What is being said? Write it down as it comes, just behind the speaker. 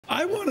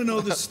I want to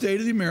know the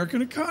state of the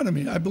American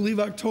economy. I believe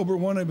October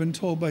 1, I've been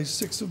told by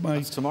 6 of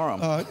my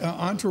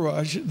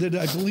entourage that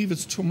I believe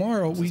it's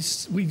tomorrow.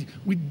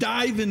 We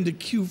dive into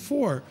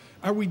Q4.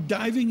 Are we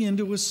diving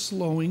into a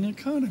slowing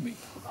economy?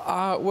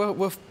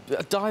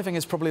 Diving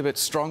is probably a bit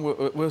strong.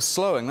 We're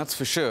slowing, that's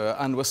for sure,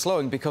 and we're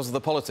slowing because of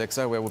the politics.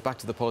 Oh, we're back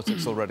to the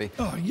politics already.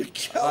 Oh, you're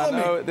killing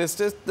me. There's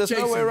Jason,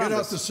 no way around get out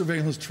this. the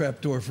surveillance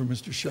trap door for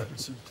Mr.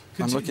 Shepherdson.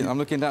 I'm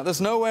looking down.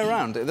 There's no way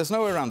around it. There's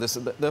no way around this.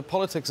 The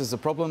politics is a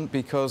problem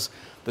because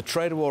the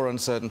trade war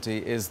uncertainty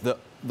is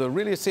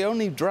really it's the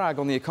only drag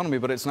on the economy,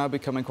 but it's now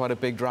becoming quite a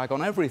big drag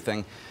on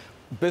everything.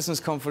 Business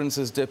confidence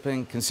is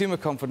dipping, consumer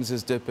confidence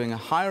is dipping,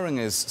 hiring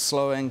is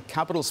slowing,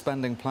 capital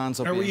spending plans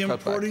are being cut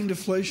back. Are we importing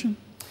deflation?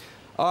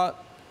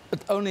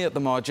 Only at the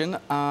margin,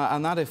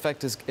 and that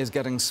effect is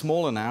getting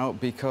smaller now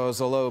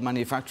because although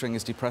manufacturing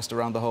is depressed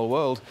around the whole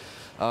world,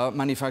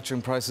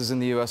 manufacturing prices in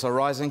the US are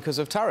rising because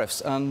of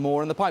tariffs and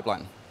more in the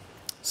pipeline.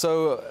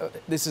 So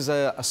this is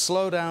a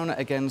slowdown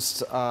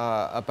against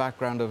a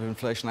background of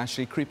inflation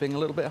actually creeping a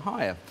little bit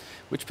higher,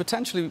 which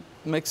potentially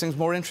makes things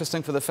more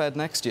interesting for the Fed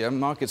next year.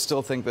 Markets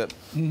still think that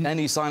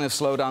any sign of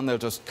slowdown, they'll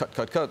just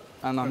cut,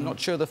 and I'm not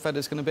sure the Fed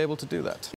is going to be able to do that.